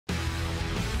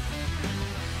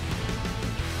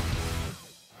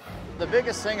The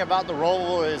biggest thing about the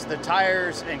Roval is the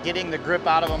tires and getting the grip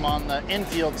out of them on the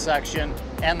infield section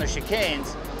and the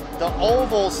chicanes. The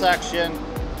oval section,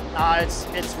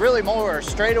 it's really more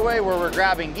straightaway where we're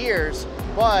grabbing gears,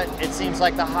 but it seems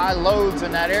like the high loads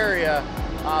in that area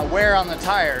wear on the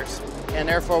tires, and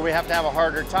therefore we have to have a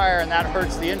harder tire, and that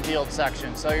hurts the infield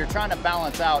section. So you're trying to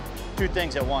balance out two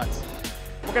things at once.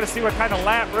 We're going to see what kind of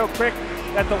lap real quick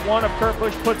that the one of Kurt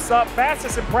Busch puts up.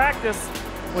 Fastest in practice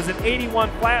was an 81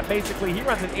 flat, basically. He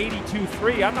runs an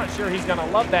 82.3. I'm not sure he's going to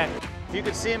love that. If you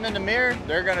could see them in the mirror,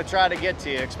 they're going to try to get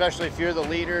to you, especially if you're the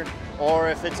leader or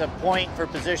if it's a point for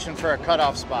position for a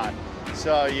cutoff spot.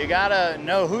 So you got to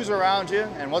know who's around you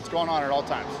and what's going on at all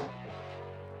times.